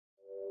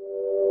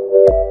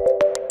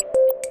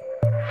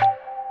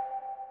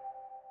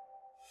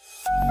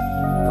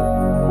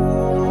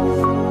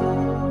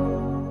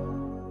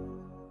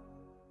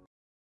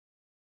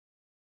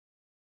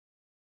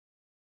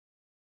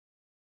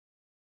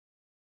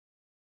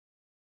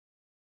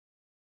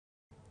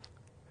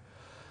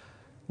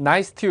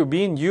Nice to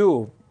meet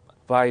you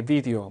by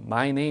video.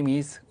 My name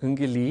is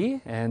Eun-gi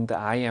Lee and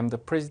I am the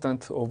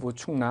president of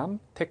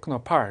Chungnam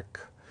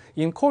Technopark.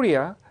 In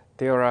Korea,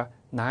 there are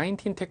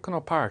 19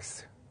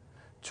 technoparks.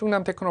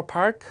 Chungnam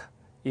Technopark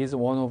is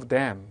one of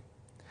them.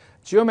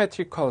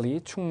 Geometrically,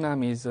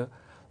 Chungnam is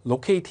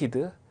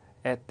located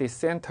at the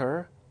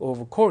center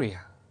of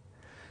Korea.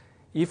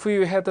 If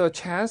you had a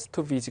chance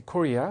to visit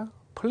Korea,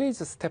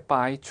 please step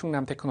by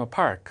Chungnam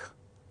Technopark.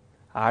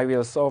 I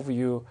will serve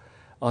you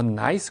a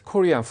nice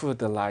Korean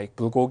food like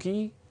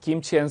bulgogi,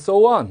 kimchi, and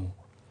so on.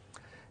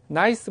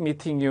 Nice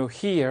meeting you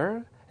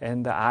here,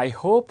 and I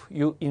hope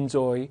you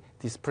enjoy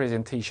these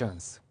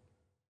presentations.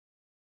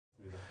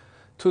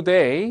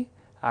 Today,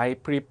 I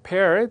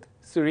prepared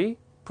 3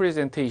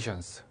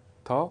 presentations.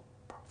 The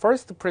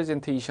first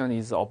presentation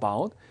is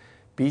about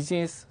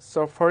business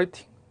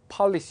supporting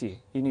policy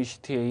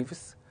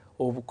initiatives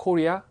of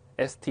Korea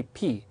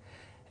STP.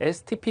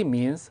 STP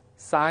means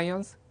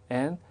Science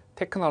and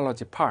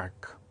Technology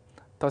Park.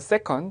 The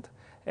second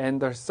and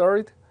the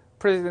third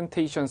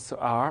presentations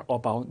are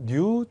about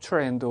new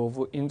trend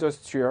of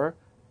industrial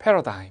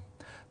paradigm.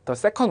 The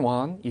second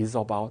one is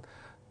about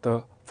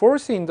the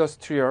fourth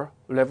industrial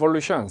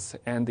revolutions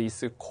and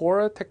its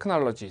core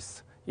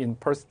technologies in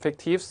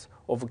perspectives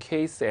of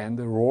case and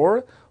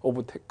role of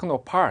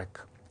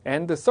Technopark.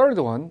 And the third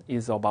one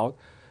is about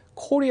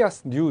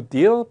Korea's New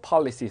Deal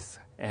policies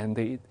and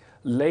the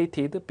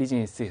related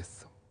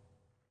businesses.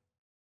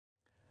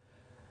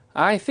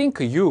 I think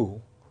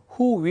you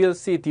who will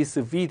see this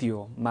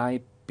video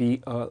might be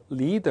a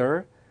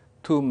leader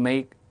to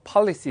make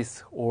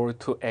policies or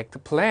to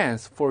act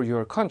plans for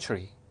your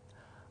country.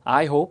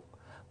 I hope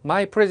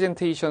my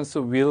presentations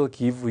will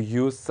give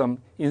you some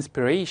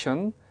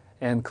inspiration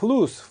and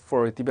clues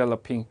for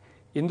developing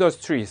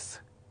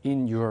industries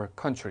in your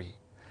country.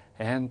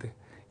 And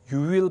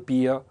you will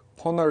be a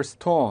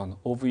cornerstone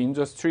of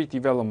industry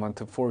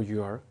development for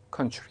your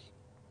country.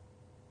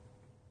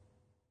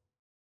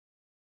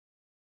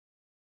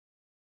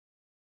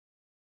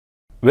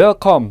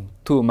 Welcome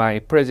to my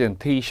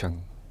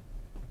presentation.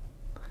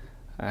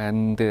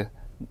 And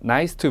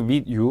nice to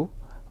meet you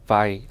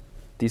by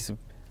this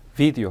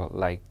video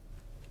like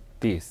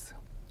this.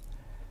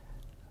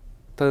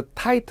 The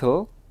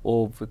title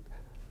of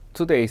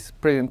today's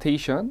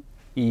presentation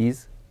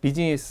is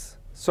Business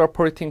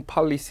Supporting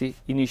Policy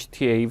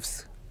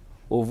Initiatives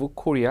of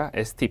Korea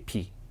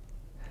STP.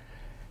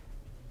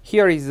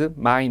 Here is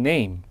my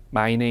name.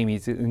 My name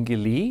is Eun-gi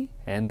Lee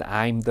and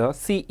I'm the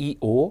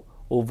CEO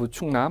of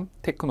Chungnam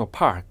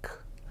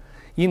Technopark.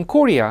 In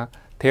Korea,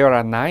 there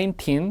are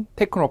 19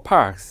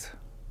 technoparks.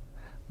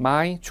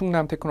 My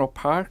Chungnam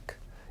Technopark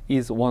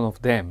is one of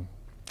them.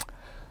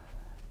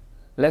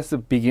 Let's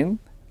begin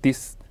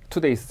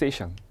today's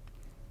session.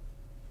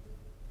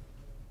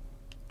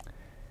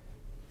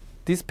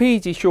 This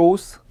page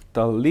shows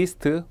the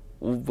list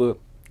of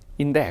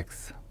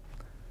index.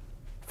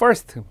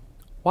 First,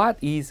 what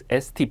is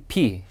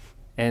STP?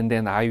 And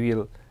then I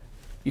will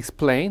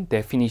explain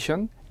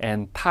definition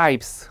and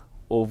types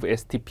of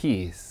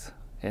STPs.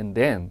 And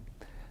then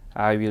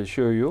I will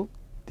show you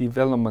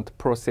development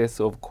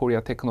process of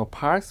Korea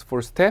Technoparks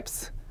for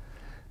steps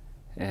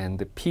and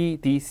the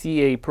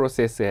PDCA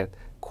process at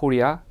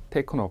Korea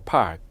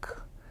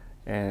Technopark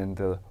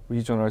and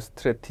regional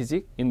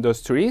strategic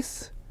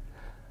industries.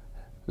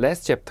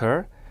 Last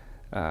chapter,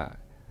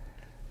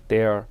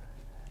 there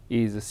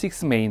is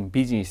 6 main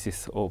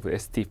businesses of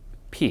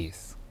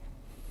STPs.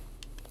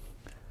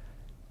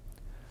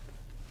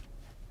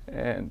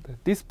 And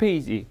this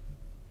page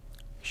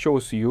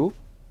shows you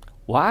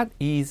what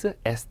is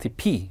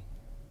STP.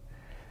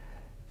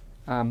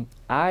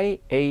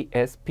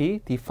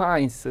 IASP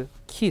defines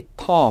key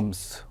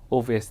terms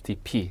of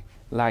STP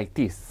like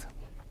this.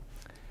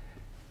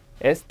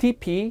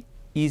 STP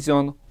is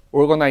an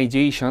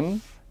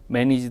organization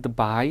managed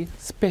by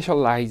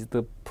specialized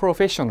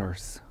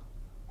professionals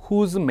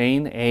whose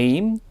main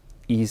aim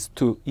is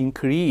to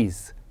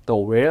increase the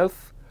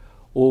wealth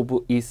of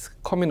its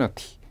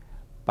community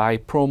by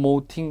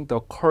promoting the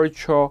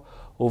culture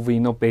of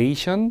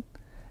innovation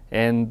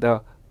and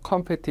the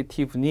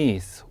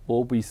competitiveness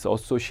of its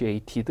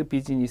associated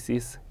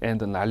businesses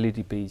and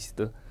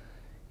knowledge-based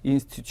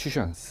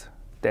institutions.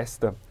 That's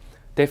the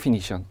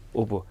definition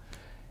of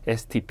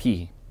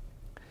STP.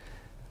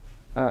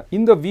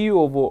 In the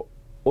view of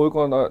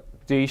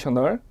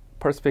organizational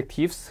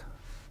perspectives,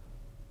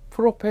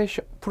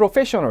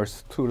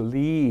 professionals to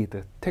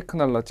lead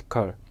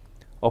technological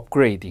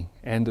upgrading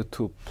and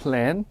to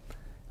plan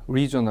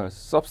regional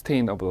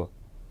sustainable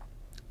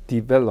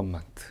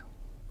development.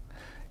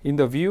 In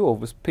the view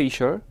of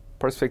spatial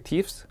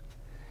perspectives,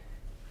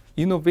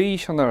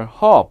 innovational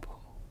hub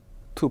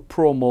to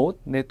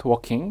promote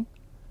networking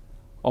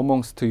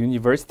amongst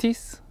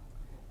universities,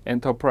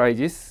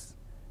 enterprises,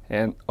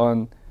 and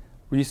on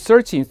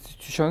research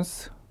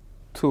institutions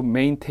to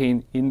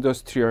maintain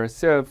industrial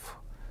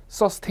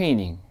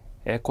self-sustaining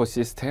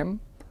ecosystem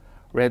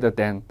rather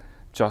than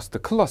just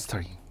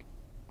clustering.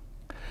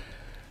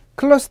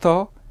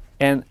 Cluster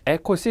and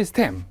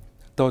ecosystem,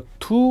 the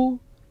two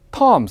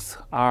terms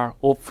are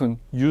often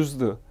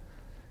used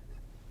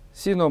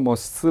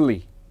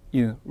synonymously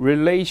in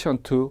relation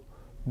to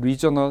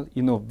regional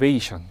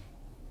innovation.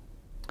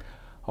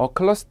 A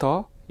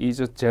cluster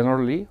is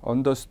generally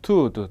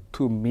understood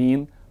to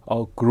mean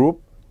a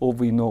group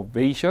of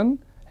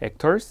innovation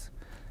actors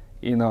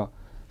in a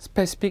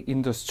specific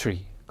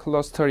industry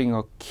clustering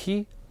a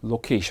key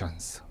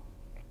locations.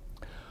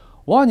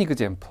 One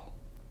example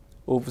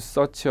of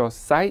such a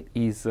site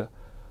is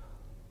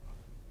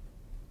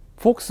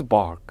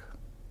Volksburg,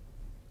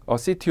 a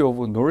city of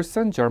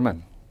northern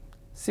Germany.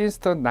 Since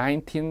the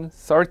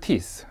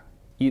 1930s,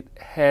 it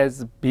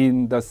has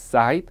been the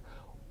site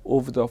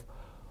of the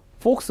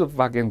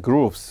Volkswagen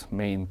Group's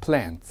main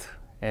plant,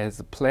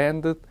 as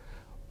planned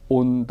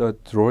on the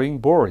drawing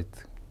board.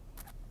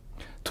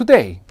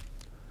 Today,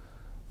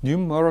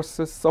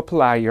 numerous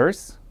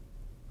suppliers,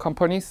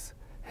 companies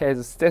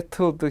have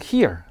settled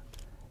here,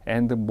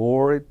 and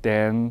more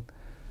than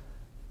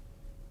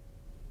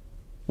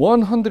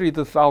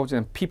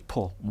 100,000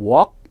 people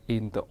work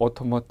in the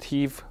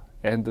automotive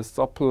and the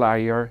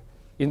supplier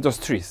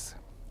industries.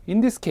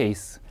 In this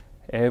case,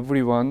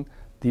 everyone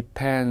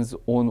depends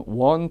on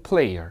one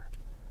player.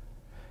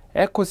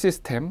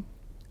 Ecosystem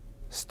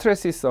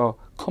stresses a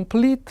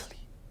completely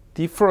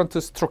different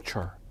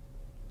structure,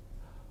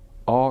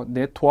 a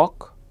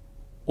network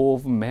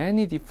of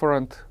many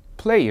different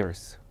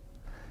players.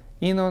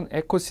 In an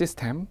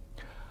ecosystem,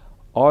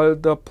 all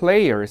the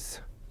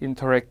players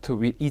interact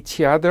with each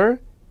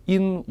other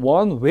in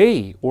one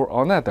way or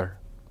another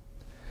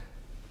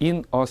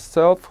in a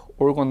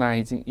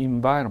self-organizing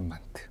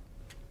environment.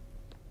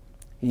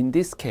 In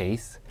this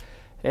case,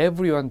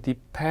 everyone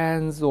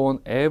depends on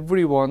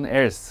everyone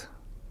else.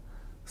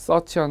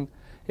 Such an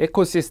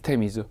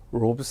ecosystem is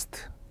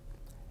robust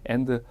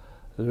and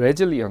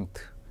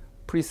resilient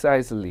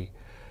precisely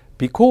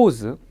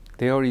because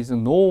there is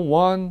no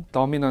one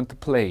dominant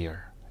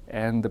player,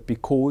 and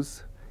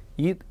because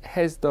it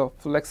has the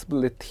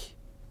flexibility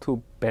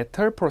to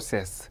better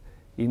process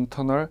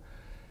internal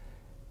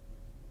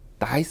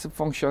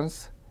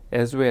dysfunctions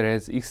as well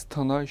as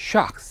external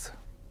shocks.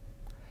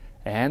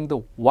 And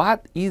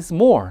what is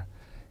more,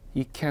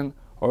 it can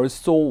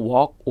also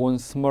work on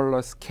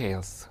smaller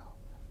scales.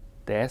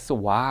 That's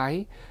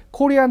why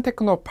Korean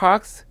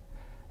Technoparks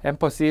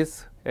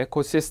emphasizes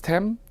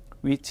ecosystem,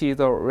 which is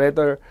a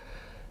rather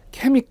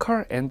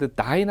chemical and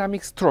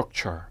dynamic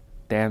structure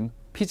than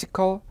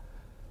physical,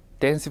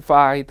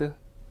 densified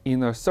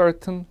in a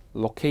certain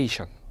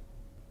location.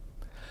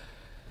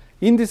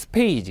 In this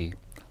page,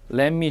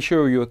 let me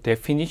show you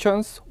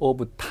definitions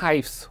of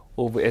types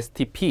of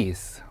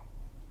STPs.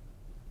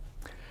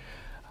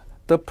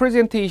 The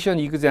presentation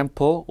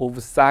example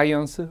of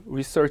Science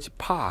Research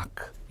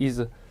Park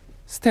is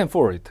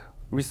Stanford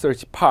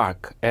Research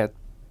Park at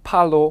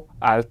Palo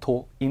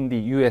Alto in the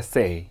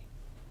USA.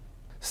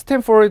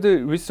 Stanford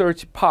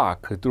Research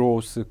Park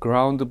draws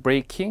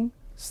groundbreaking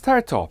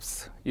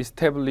startups,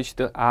 established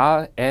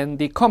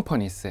R&D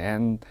companies,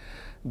 and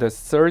the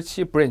research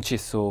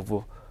branches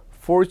of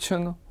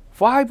Fortune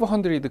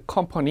 500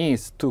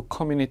 companies to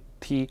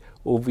community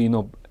of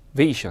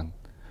innovation,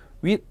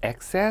 with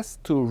access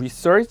to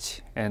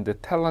research and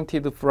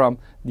talented from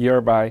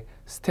nearby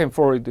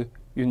Stanford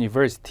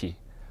University.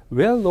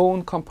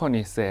 Well-known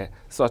companies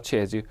such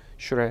as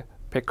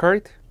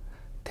Packard,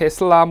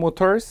 Tesla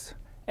Motors,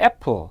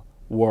 Apple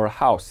were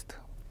housed.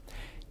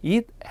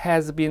 It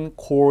has been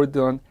called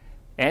an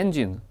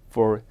engine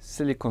for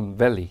Silicon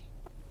Valley.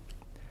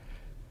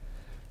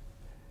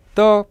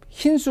 The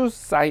Hsinchu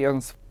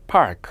Science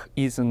Park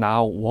is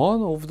now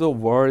one of the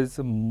world's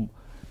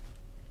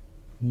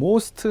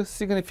most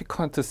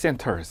significant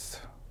centers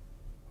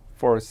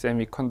for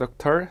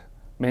semiconductor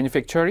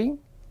manufacturing,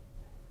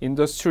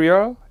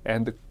 industrial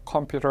and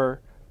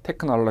computer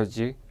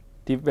technology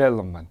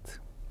development.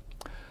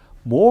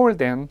 More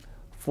than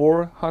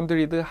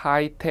 400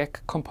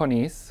 high-tech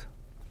companies,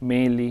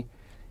 mainly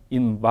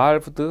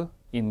involved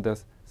in the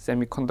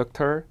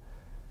semiconductor,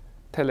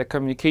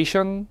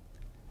 telecommunication,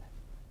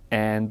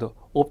 and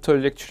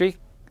optoelectric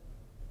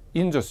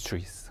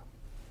industries,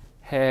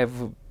 have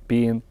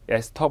been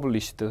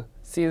established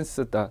since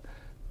the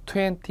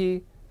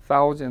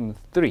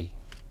 2003.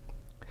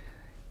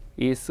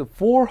 Its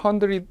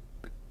 400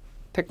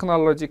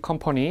 technology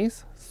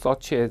companies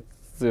such as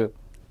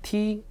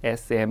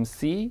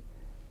TSMC,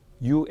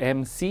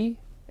 UMC,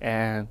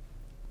 and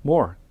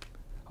more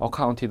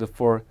accounted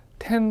for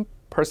 10%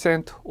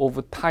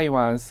 of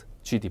Taiwan's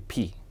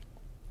GDP.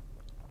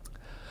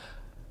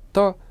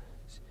 The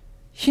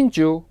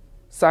Hsinchu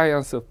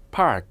Science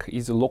Park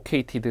is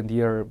located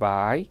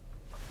nearby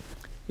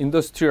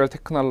Industrial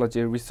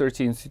Technology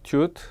Research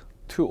Institute,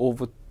 two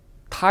of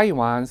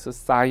Taiwan's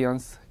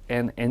science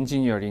and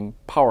engineering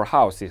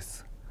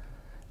powerhouses,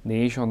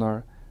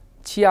 National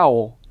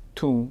Chiao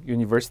Tung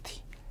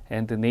University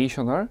and the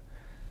National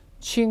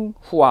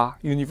Tsinghua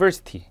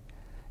University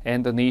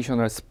and the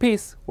National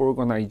Space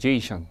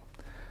Organization.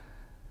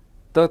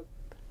 The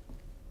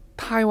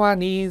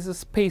Taiwanese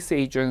Space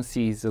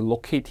Agency is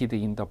located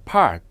in the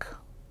park.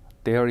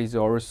 there is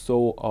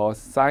also a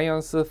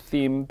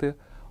science-themed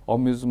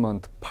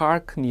amusement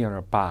park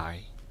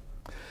nearby.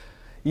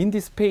 In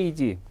this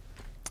page,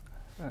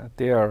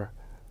 there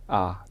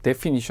are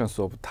definitions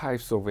of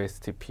types of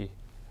STP.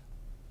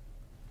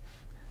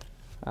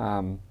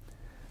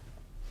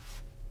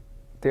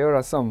 There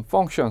are some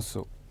functions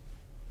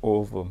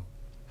of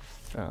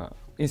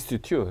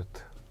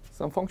institute.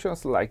 Some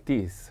functions like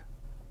this: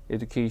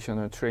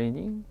 educational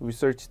training,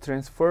 research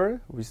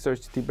transfer,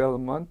 research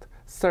development,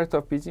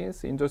 startup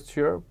business,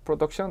 industrial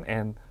production,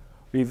 and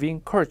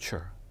living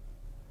culture.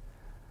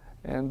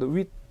 And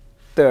with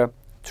the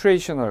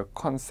traditional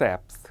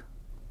concepts,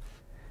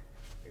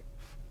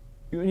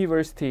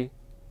 university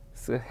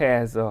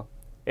has a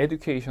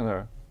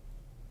educational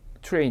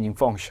training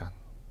function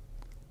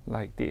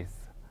like this.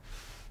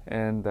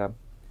 And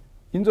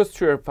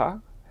industrial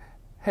park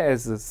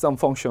has some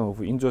function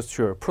of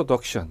industrial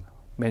production,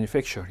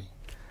 manufacturing.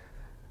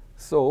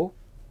 So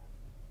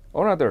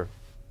another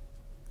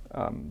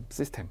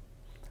system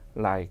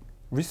like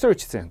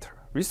research center.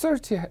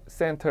 Research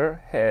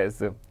center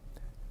has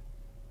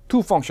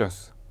two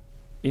functions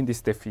in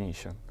this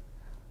definition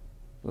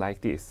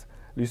like this.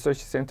 Research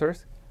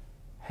centers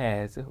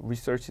has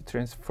research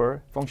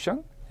transfer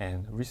function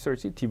and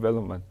research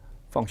development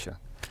function.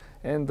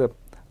 And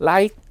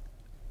like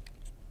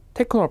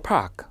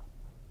Technopark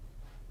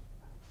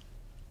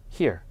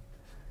here,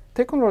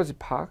 Technology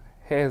Park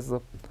has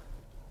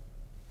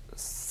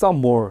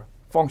some more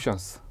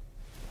functions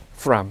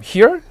from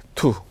here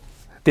to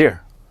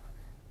there.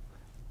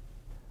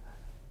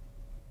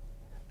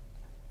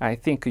 I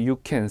think you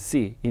can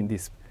see in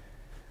this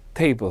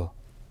table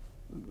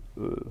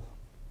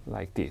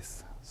like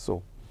this.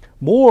 So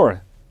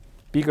more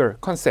bigger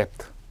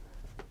concept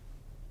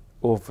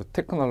of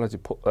technology,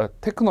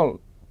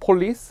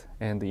 technopolis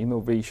and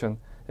innovation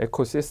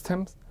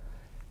ecosystems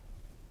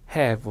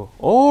have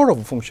all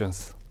of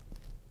functions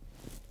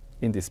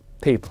in this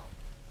table.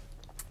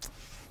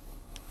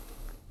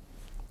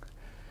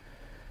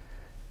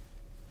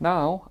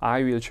 Now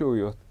I will show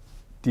you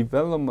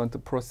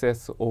development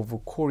process of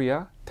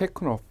Korea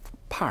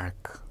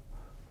Technopark.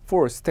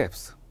 4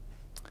 steps.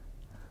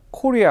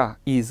 Korea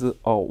is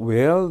a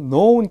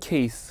well-known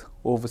case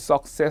of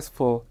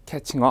successful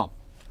catching up.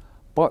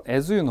 But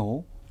as you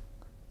know,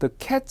 the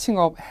catching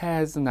up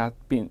has not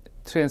been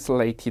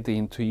translated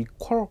into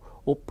equal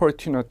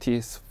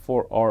opportunities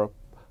for our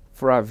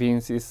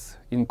provinces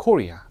in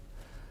Korea.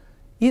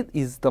 It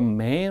is the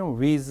main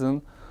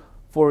reason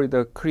for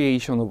the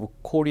creation of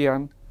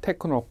Korean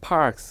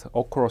technoparks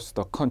across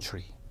the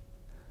country.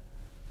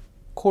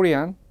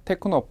 Korean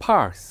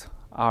technoparks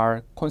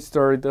are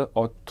considered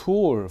a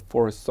tool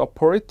for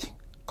supporting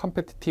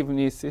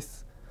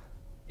competitiveness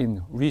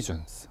in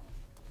regions.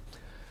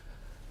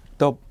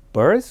 The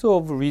birth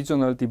of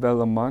regional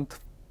development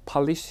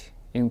policy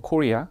in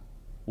Korea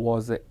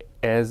was,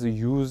 as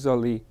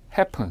usually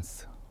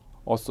happens,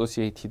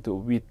 associated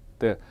with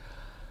the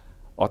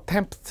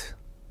attempt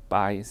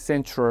by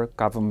central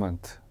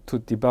government to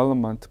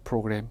development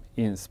program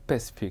in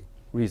specific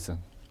region.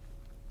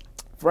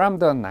 From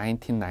the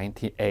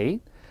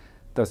 1998,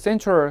 the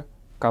central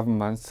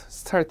governments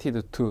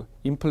started to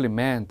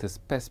implement a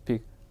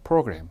specific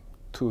program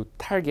to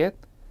target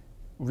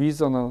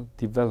regional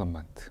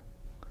development.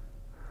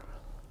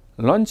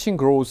 Launching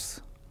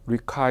growth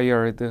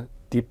required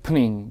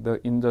deepening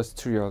the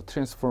industrial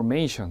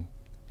transformation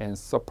and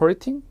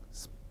supporting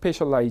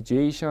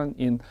specialization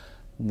in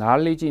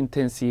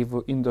knowledge-intensive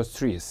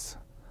industries,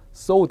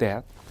 so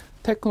that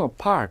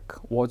Technopark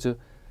was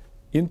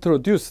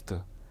introduced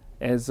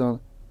as an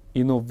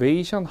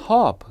innovation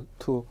hub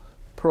to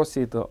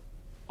proceed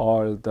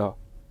all the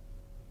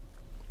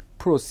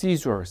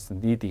procedures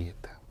needed.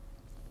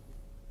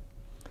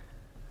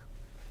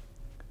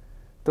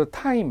 The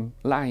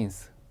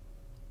timelines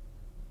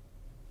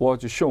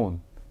was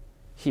shown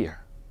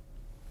here.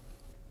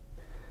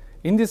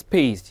 In this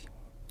page,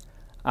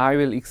 I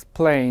will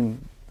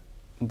explain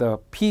the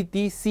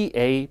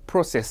PDCA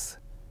process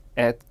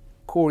at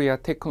Korea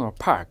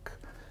Technopark.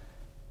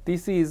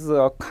 This is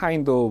a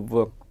kind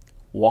of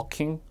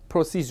walking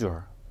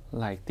procedure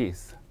like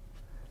this.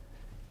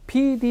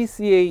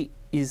 PDCA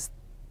is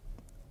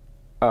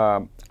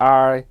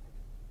are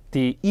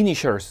the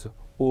initials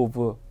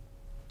of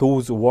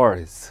those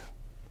words: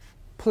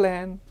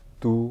 plan,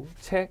 do,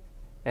 check,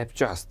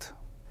 adjust.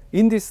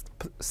 In this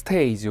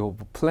stage of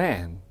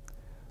plan,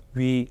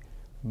 we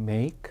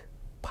make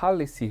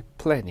policy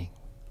planning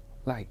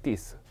like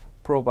this.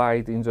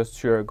 Provide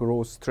industrial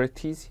growth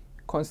strategy,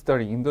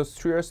 considering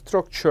industrial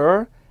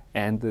structure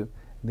and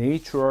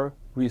natural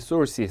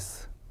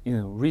resources in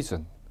a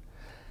region.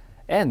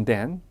 And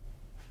then,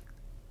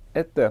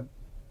 at the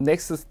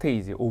next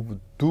stage of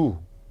do,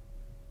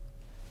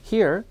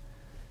 here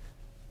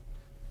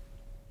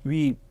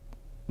we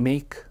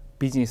make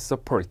business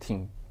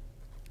supporting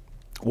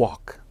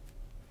work.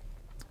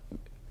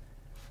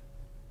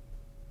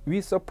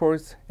 We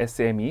support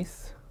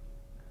SMEs.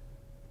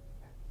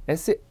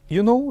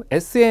 You know,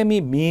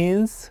 SME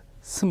means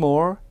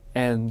small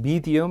and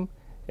medium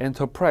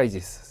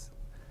enterprises.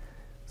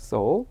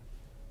 So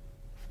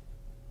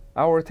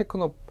our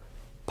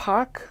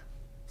Technopark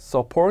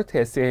support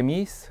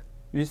SMEs,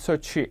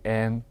 research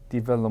and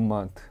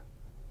development,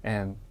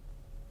 and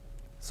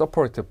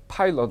support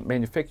pilot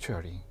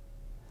manufacturing,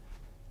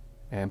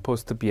 and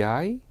post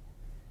BI,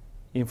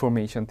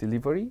 information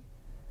delivery,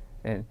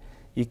 and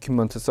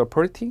equipment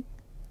supporting,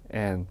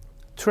 and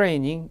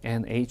training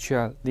and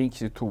HR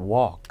linked to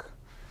work.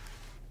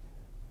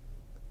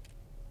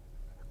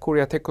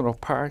 Korea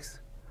Technoparks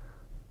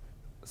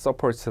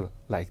supports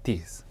like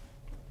this.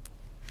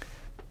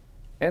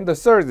 And the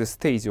third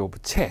stage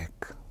of check.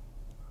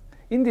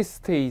 In this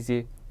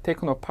stage,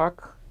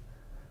 Technopark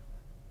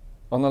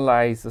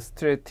analyze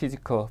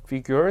strategical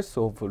figures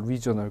of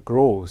regional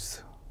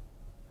growth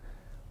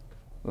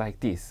like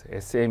this: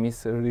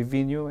 SMEs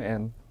revenue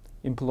and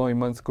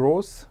employment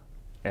growth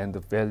and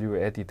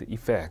value added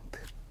effect.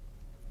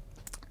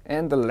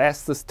 And the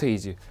last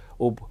stage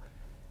of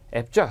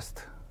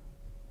adjust.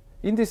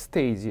 In this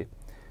stage,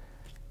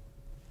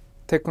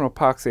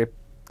 Technoparks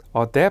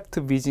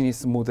adapt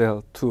business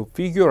model to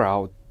figure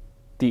out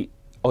the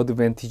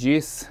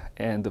advantages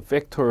and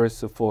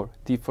factors for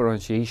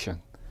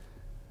differentiation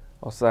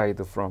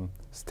aside from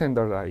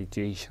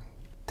standardization.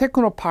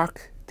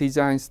 Technopark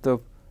designs the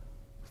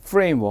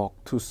framework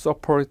to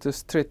support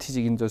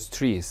strategic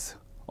industries.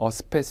 A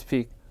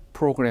specific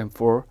program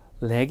for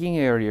lagging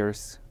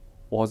areas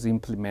was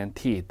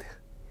implemented.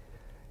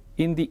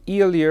 In the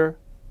earlier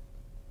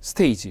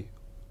stage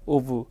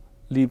of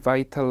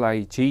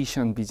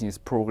revitalization business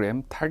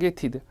program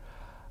targeted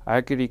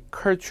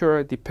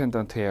agriculture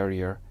dependent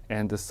area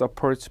and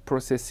supports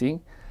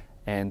processing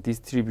and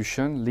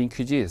distribution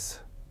linkages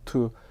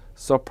to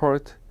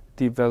support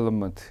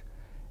development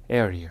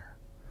area.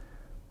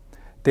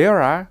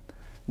 There are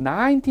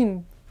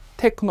 19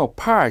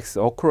 technoparks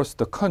across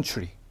the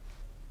country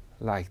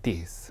like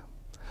this.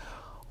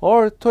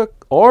 All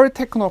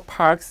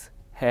technoparks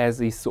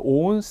has its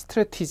own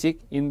strategic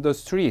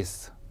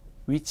industries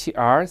which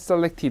are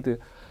selected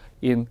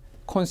in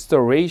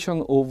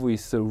consideration of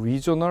its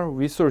regional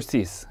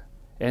resources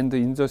and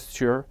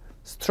industrial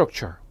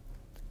structure.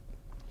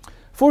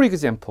 For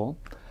example,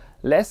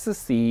 let's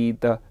see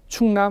the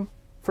Chungnam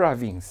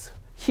province.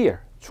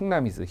 Here,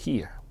 Chungnam is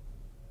here.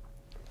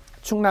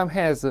 Chungnam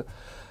has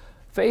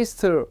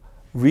faced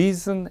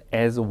risen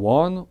as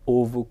one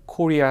of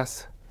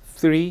Korea's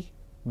 3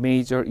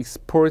 major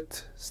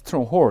export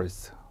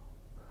strongholds.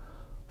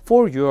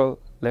 For your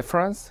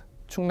reference,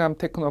 Chungnam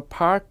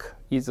Technopark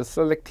is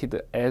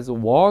selected as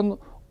one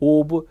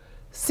of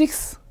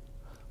 6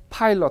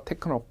 pilot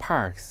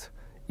technoparks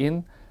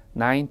in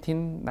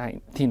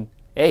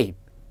 1998.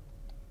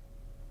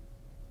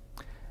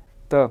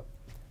 The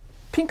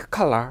pink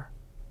color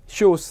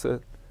shows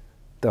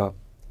the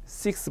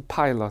 6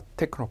 pilot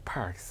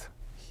technoparks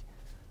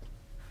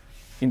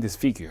in this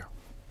figure.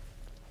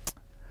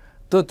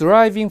 The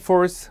driving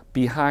force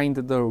behind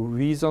the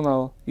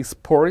regional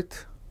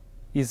export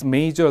is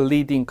major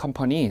leading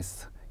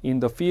companies in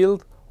the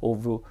field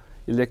of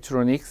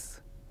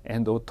electronics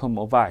and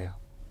automobile.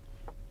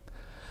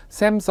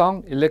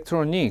 Samsung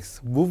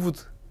Electronics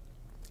moved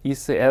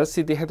its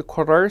LCD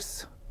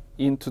headquarters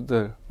into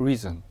the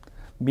region.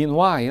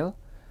 Meanwhile,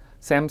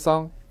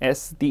 Samsung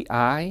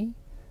SDI,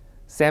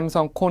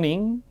 Samsung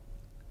Corning,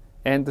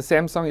 and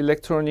Samsung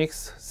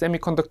Electronics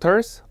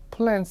Semiconductors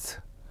plants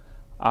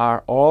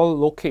are all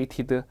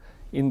located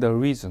in the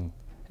region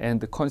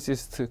and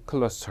consist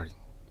clustering.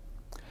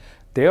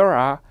 There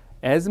are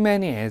as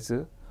many as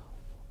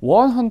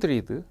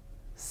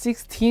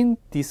 116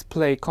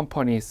 display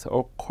companies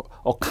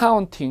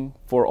accounting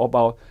for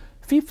about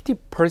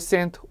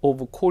 50%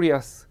 of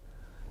Korea's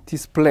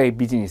display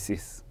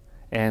businesses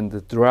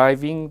and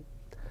driving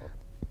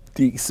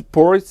the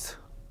exports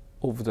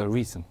of the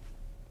region.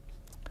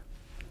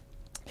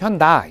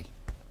 Hyundai,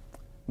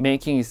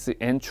 making its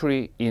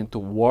entry into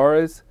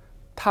world's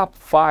top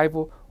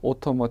 5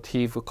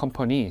 automotive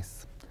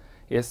companies,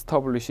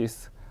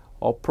 establishes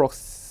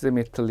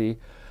approximately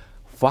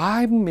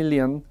 5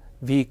 million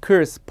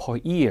vehicles per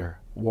year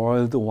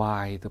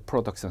worldwide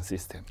production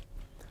system.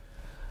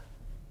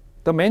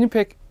 The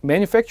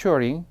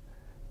manufacturing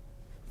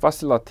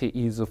facility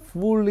is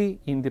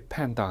fully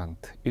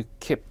independent,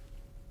 equipped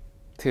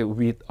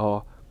with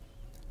a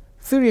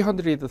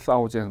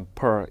 300,000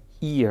 per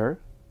year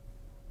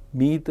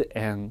mid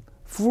and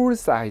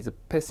full-size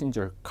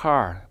passenger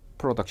car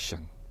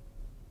production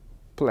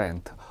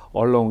plant,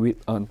 along with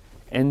an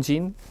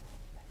engine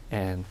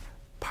and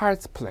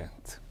parts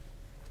plant.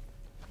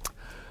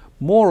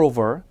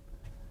 Moreover,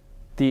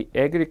 the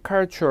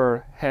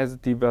agriculture has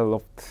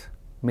developed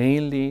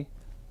mainly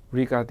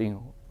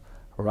regarding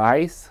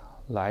rice,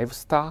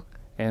 livestock,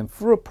 and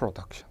fruit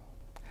production.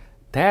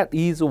 That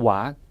is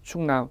why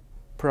Chungnam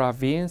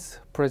province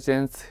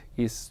presents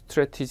its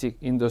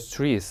strategic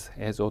industries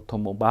as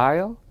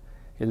automobile,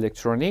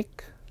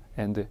 electronic,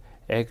 and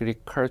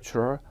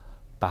agricultural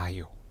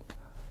bio.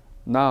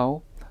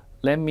 Now,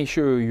 let me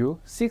show you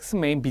 6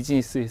 main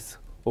businesses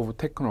of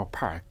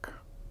Technopark.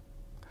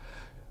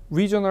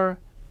 Regional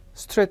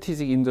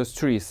strategic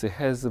industries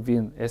has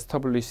been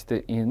established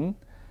in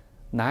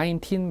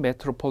 19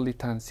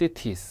 metropolitan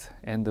cities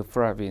and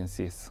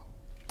provinces.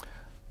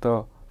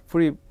 The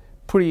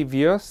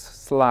previous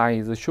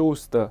slide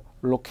shows the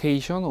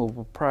location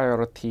of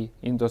priority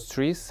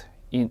industries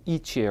in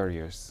each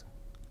areas.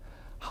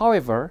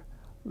 However,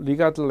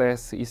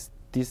 regardless its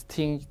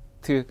distinct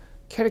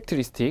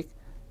characteristic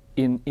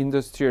in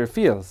industrial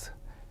fields,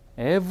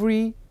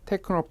 every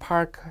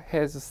Technopark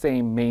has the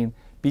same main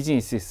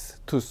businesses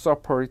to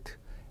support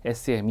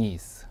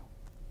SMEs.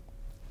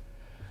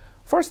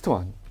 First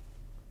one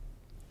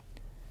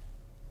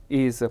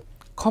is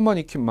common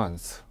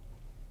equipment.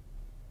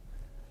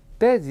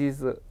 That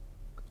is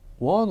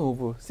one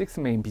of 6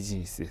 main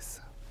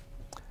businesses.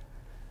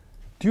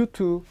 Due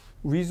to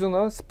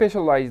regional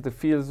specialized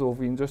fields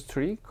of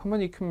industry,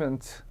 common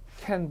equipment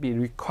can be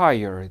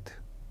required.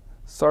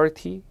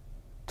 30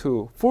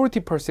 to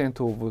 40%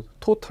 of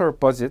total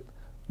budget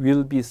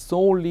will be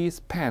solely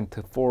spent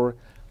for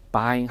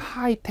buying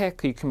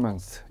high-tech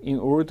equipment in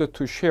order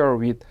to share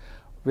with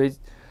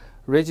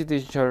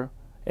residential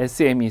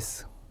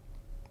SMEs.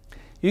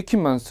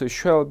 Equipment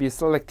shall be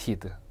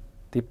selected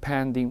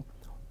depending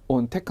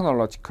on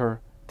technological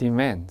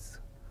demands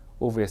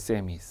of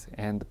SMEs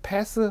and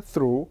pass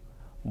through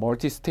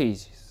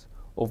multi-stages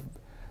of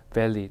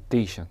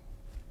validation.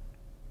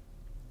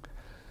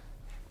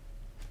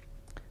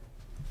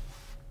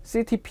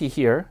 CTP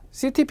here.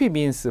 CTP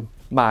means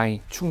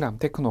My Chungnam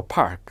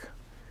Technopark.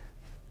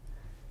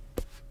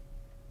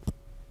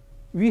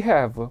 We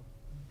have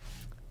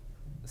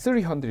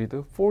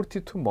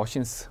 342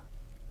 machines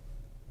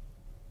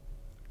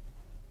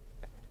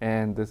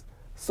and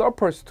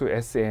supports to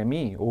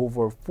SME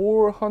over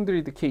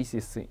 400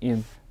 cases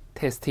in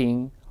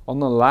testing,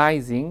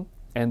 analyzing,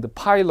 and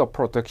pilot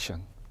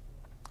production.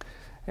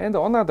 And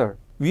another,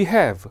 we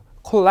have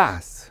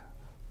KOLAS.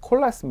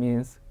 KOLAS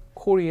means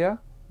Korea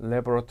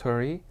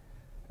Laboratory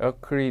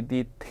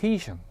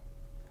Accreditation.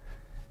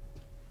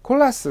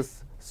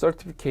 KOLAS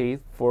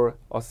certificate for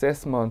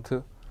assessment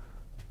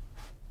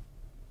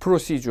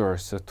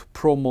procedures to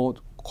promote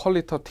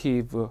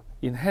qualitative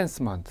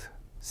enhancement.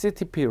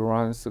 CTP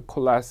runs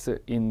KOLAS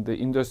in the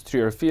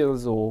industrial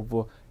fields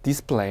of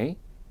display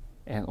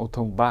and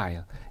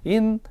automobile.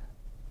 In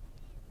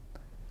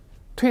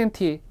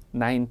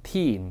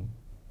 2019,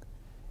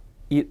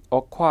 it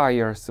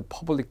acquires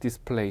public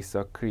displays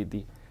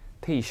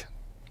accreditation.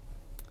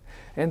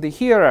 And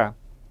here are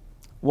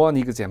one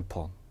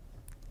example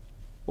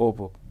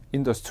of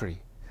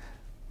industry.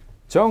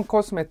 Jung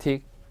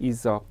Cosmetic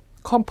is a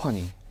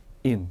company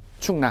in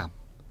Chungnam.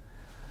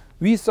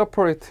 We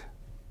support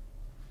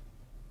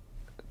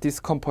this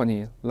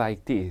company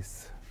like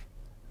this.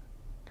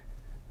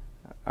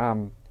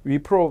 We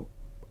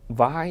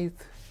provide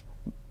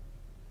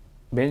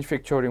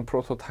manufacturing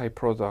prototype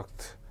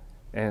product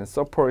and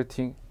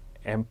supporting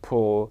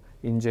ampoule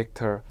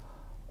injector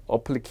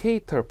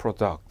applicator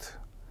product.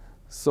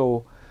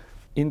 So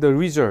in the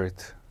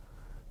result,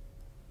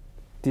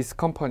 this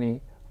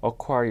company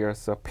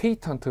acquires a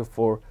patent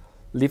for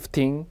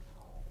lifting,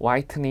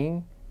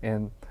 whitening,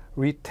 and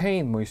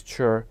retain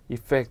moisture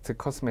effect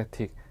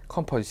cosmetic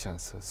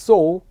compositions.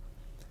 So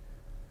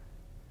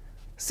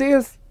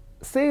sales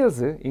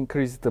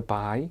increased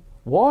by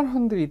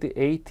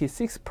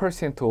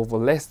 186% over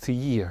last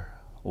year.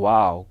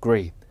 Wow,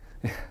 great.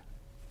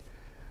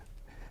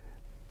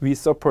 We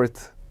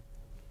support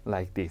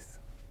like this.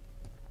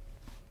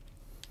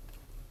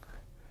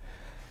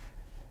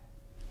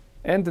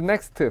 And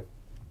next,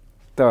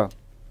 the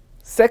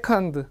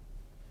second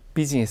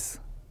business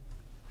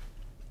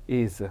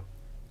is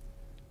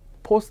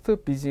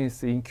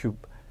post-business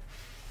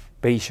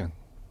incubation.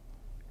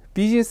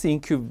 Business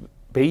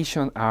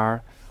incubation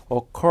are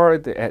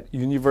occurred at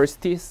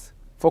universities,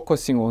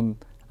 focusing on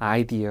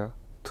idea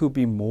to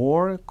be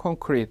more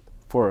concrete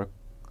for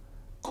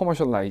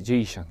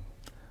commercialization.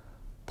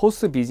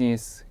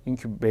 Post-business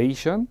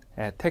incubation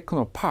at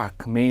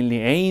Technopark mainly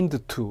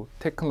aimed to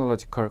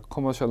technological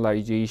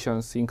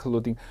commercializations,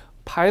 including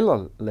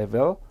pilot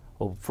level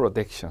of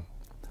production.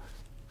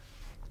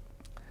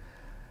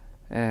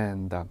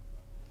 And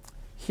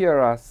here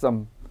are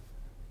some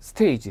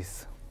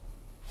stages.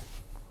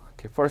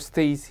 Okay, first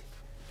stage,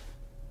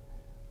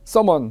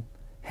 someone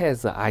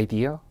has an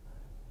idea,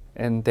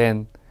 and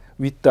then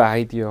with the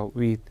idea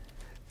we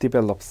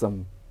develop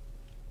some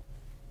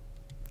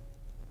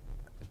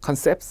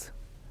concepts,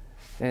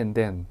 and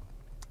then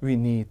we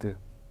need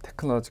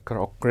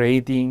technological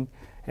upgrading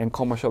and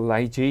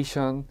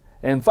commercialization,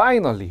 and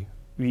finally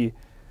we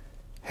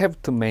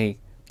have to make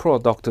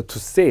product to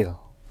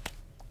sell.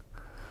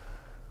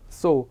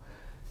 So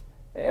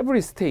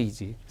every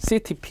stage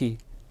CTP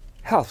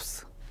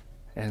helps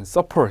and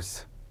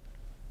supports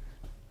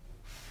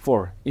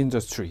for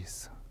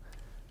industries.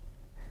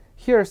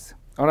 Here's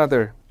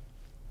another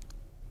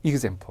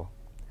example.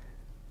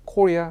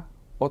 Korea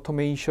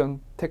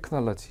Automation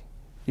Technology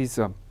is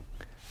an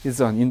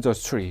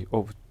industry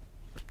of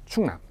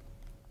Chungnam.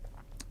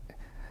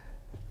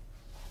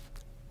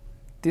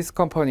 This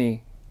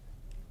company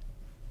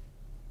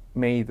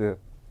made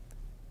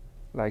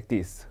like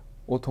this: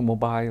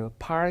 automobile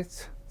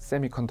parts,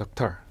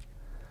 semiconductor.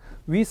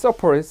 We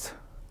support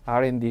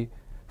R&D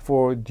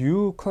for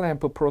new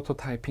clamp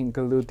prototyping,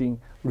 including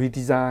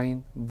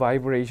redesign,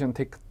 vibration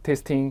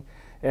testing,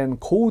 and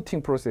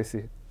coating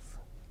processes.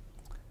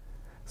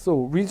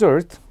 So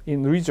result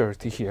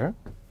here,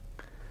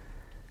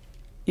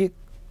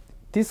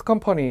 this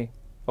company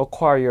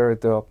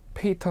acquired a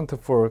patent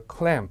for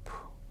clamp,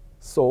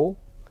 so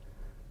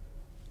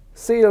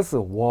sales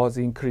was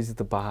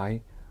increased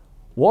by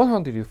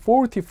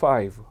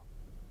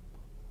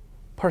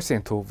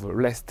 145% of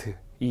last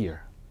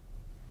year,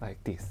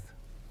 like this.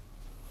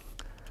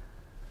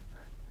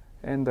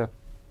 And the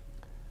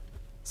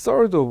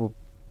third of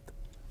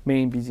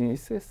main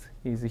businesses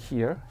is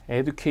here: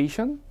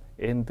 education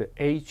and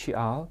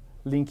HR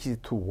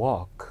linked to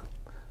work.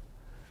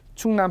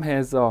 Chungnam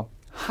has a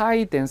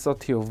high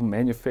density of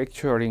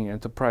manufacturing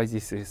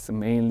enterprises,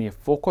 mainly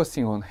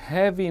focusing on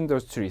heavy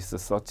industries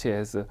such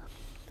as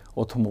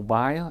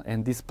automobile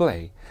and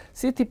display.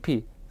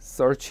 CTP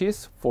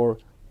searches for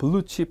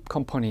blue chip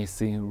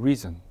companies in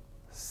region,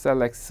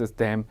 selects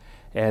them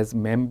as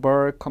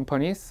member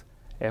companies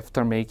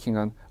after making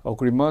an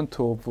agreement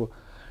of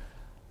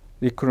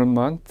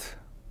recruitment.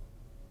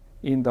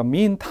 In the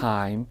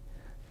meantime,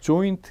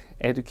 Joint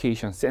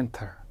Education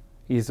Center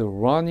is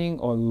running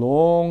a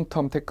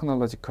long-term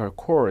technological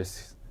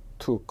course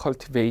to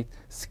cultivate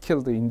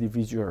skilled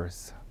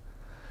individuals.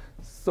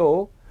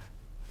 So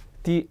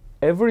the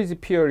average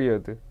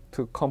period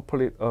to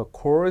complete a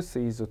course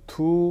is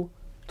 2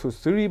 to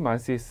 3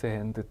 months,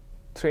 and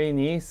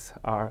trainees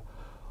are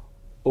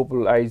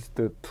obliged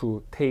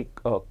to take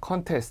a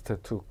contest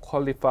to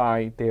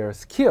qualify their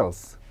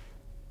skills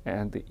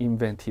and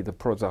invented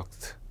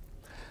products.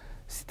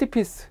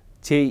 CTP's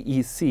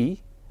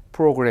JEC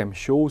program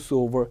shows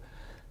over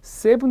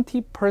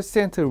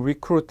 70%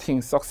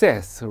 recruiting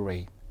success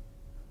rate.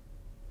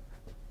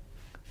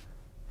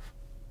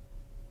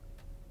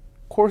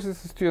 Courses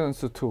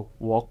students to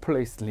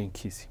workplace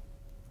linkage.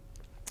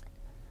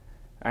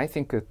 I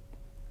think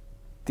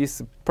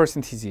this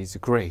percentage is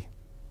great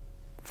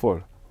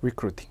for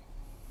recruiting.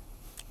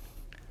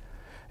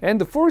 And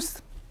the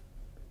first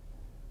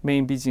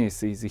main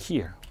business is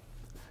here: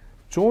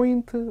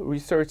 joint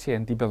research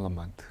and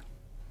development.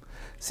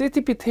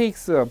 CTP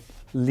takes a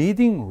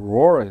leading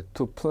role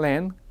to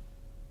plan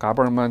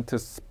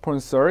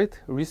government-sponsored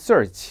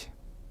research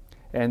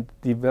and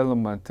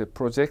development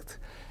projects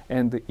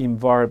and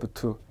involved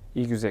to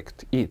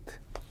execute it.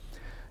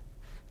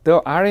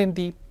 The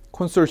R&D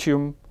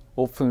consortium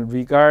often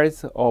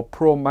regards a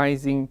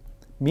promising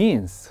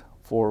means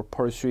for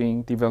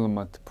pursuing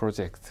development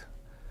projects.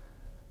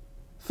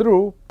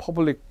 Through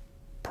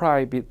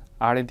public-private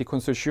R&D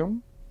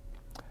consortium,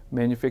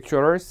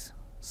 manufacturers,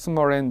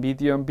 small and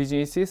medium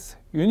businesses,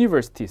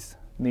 universities,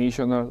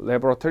 national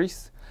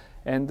laboratories,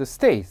 and the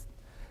states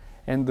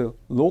and the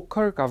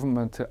local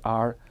government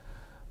are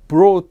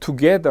brought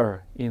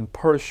together in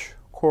push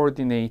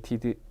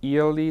coordinated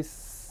yearly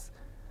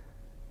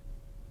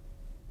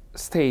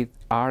state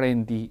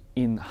R&D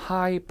in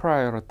high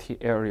priority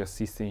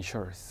areas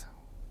essentials.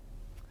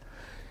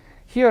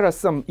 Here are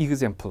some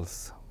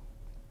examples.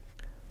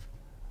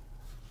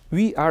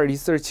 We are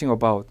researching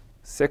about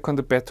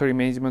second battery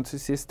management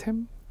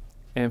system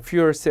and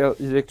fuel cell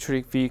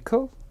electric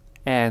vehicle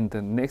and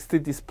the next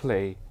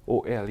display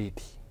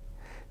OLED.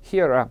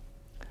 Here are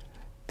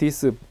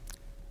these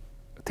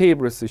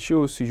tables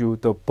shows you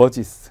the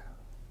budgets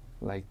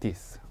like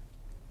this.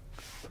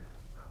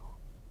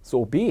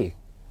 So big.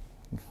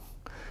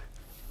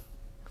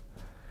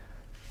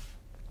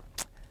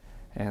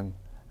 And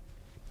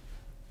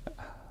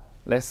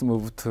let's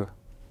move to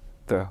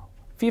the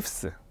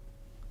fifth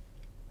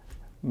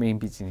main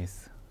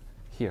business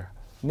here: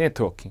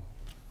 networking.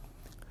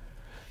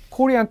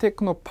 Korean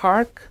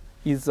Technopark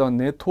is a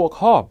network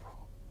hub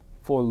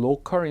for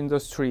local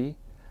industry,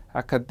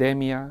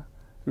 academia,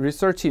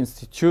 research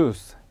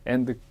institutes,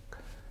 and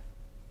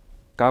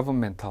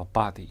governmental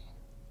body,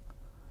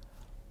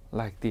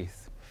 like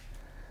this.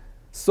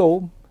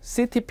 So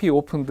CTP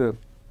opened the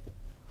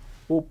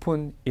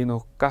Open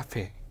Inno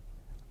Cafe,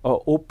 an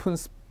open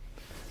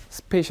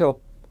special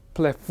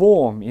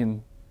platform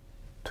in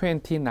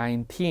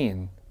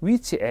 2019,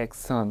 which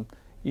acts as an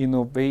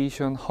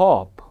innovation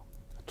hub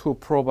to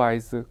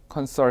provide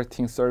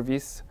consulting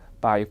service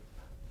by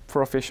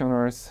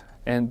professionals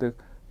and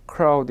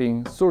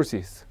crowding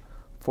sources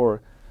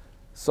for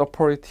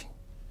supporting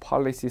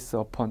policies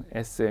upon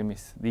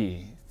SMEs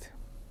needs.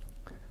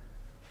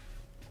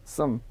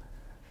 Some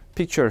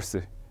pictures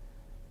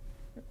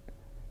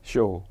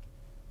show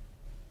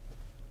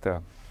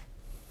the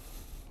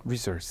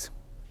results.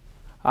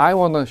 I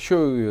want to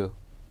show you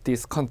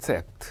this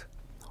concept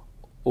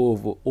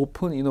of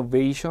open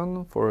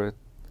innovation for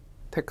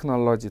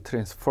technology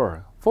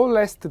transfer. For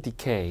last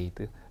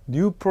decade,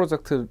 new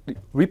products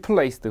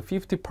replaced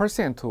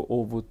 50%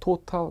 of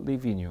total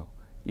revenue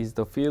is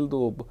the field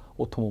of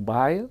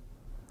automobile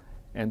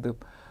and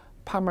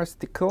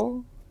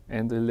pharmaceutical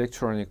and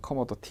electronic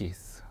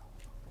commodities.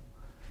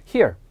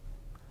 Here,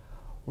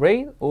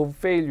 rate of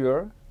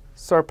failure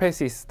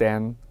surpasses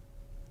than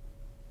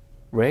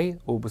rate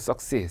of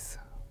success.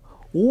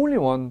 Only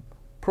one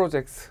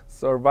project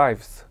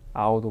survives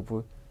out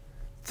of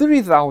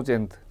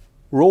 3,000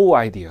 raw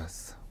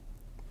ideas.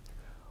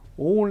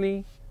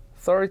 Only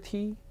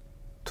 30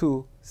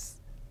 to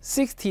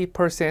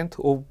 60%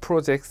 of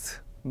projects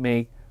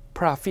make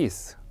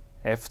profits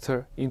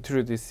after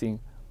introducing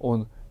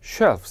on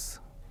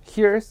shelves.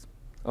 Here's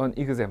an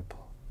example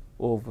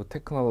of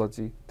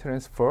technology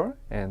transfer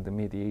and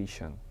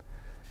mediation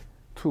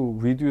to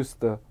reduce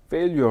the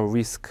failure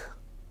risk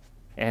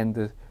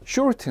and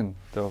shorten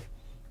the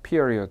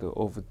period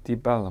of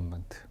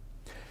development.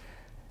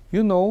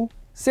 You know,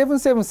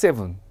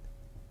 777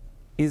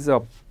 is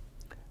a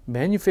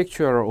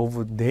manufacturer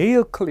of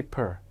nail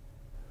clipper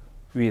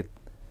with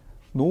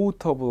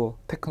notable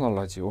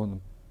technology on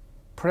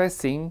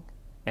pressing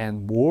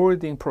and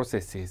molding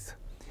processes.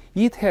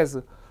 It has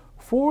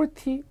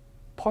 40%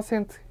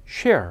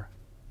 share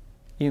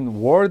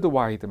in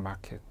worldwide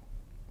market.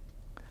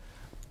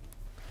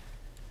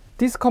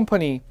 This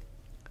company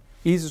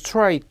is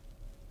trying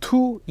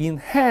to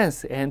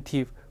enhance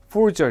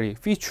anti-forgery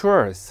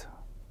features.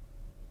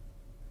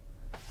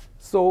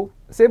 So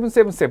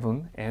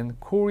 777 and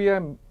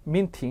Korea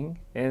minting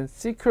and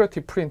security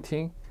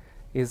printing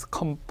is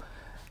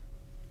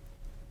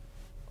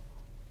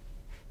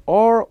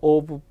all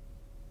of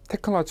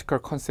technological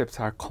concepts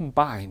are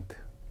combined.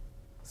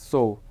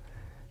 So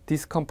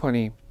this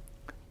company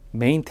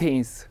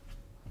maintains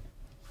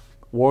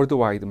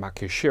worldwide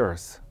market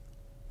shares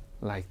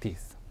like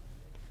this.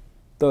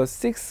 The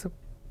six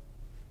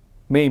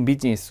main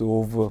businesses,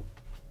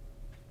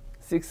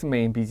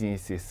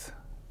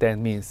 that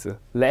means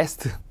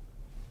last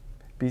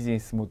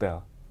business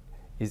model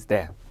is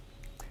that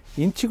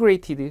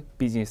integrated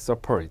business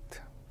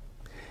support.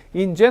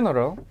 In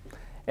general,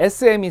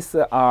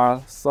 SMEs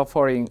are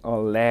suffering a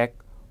lack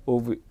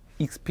of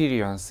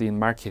experience in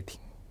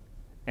marketing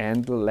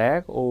and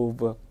lack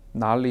of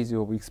knowledge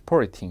of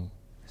exporting.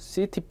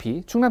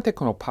 CTP, Chungnam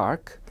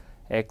Technopark,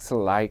 acts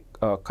like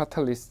a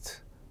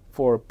catalyst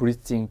for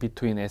bridging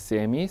between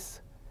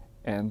SMEs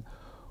and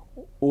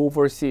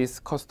overseas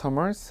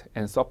customers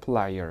and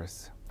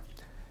suppliers.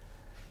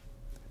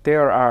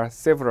 There are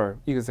several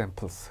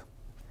examples.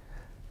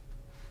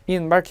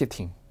 In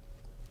marketing,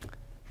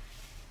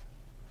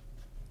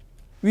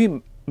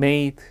 we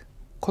made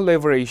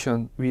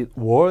collaboration with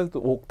World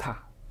OCTA.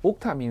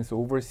 OCTA means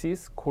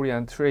Overseas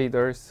Korean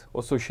Traders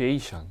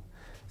Association.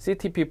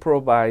 CTP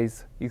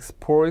provides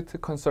export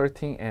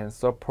consulting and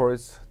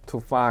supports to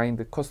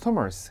find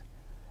customers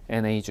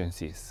and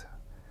agencies.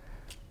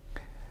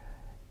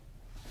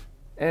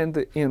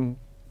 And in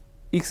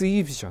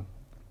exhibition,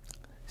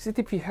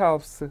 CTP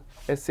helps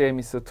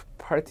SMEs to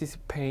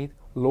participate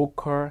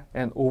local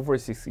and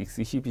overseas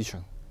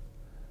exhibition.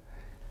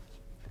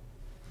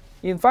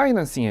 In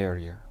financing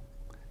area,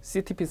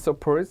 CTP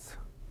supports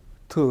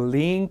to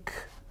link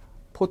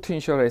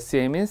potential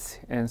SMEs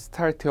and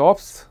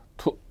startups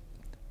to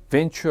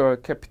venture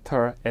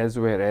capital as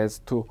well as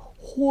to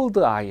hold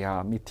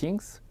IR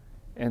meetings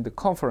and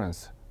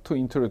conference to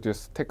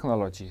introduce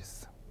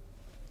technologies.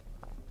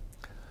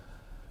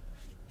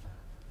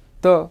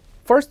 The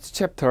first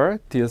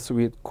chapter deals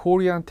with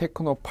Korean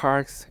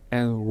technoparks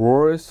and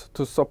roles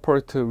to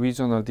support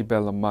regional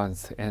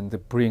developments and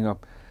bring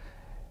up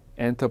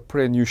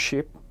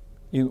entrepreneurship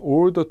in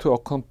order to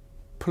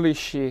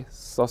accomplish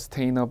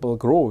sustainable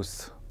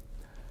growth.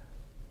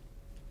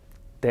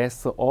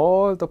 That's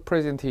all the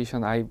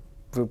presentation I've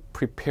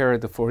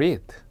prepared for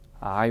it.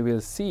 I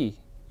will see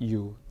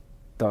you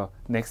the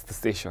next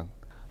session.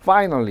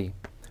 Finally,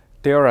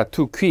 there are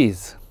two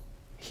quizzes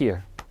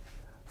here.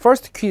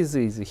 First quiz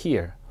is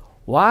here.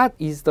 What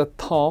is the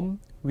term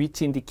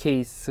which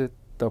indicates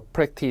the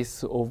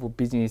practice of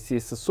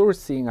businesses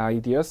sourcing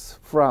ideas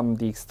from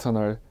the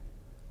external,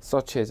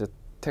 such as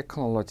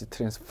technology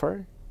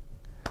transfer?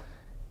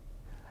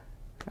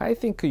 I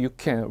think you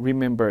can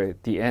remember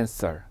the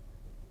answer.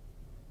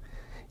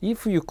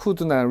 If you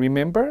could not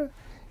remember,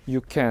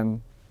 you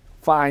can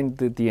find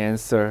the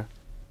answer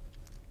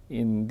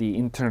in the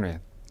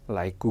internet,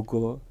 like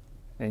Google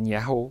and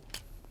Yahoo.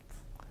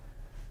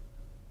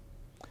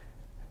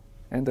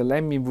 And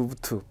let me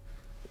move to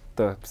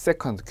the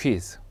second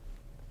quiz.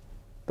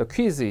 The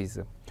quiz is,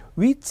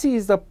 which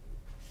is the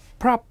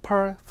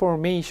proper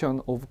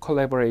formation of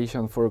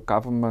collaboration for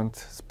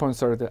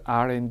government-sponsored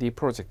R&D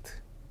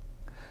project?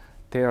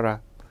 There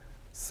are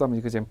some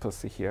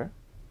examples here.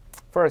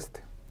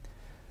 First,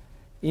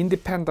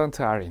 independent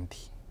R&D.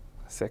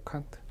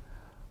 Second,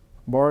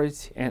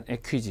 merge and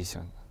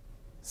acquisition.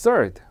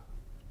 Third,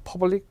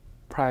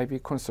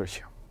 public-private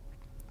consortium.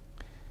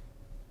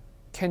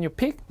 Can you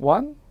pick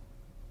one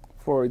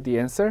for the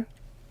answer?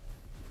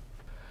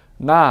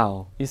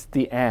 Now is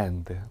the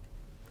end.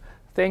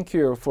 Thank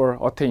you for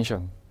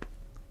attention.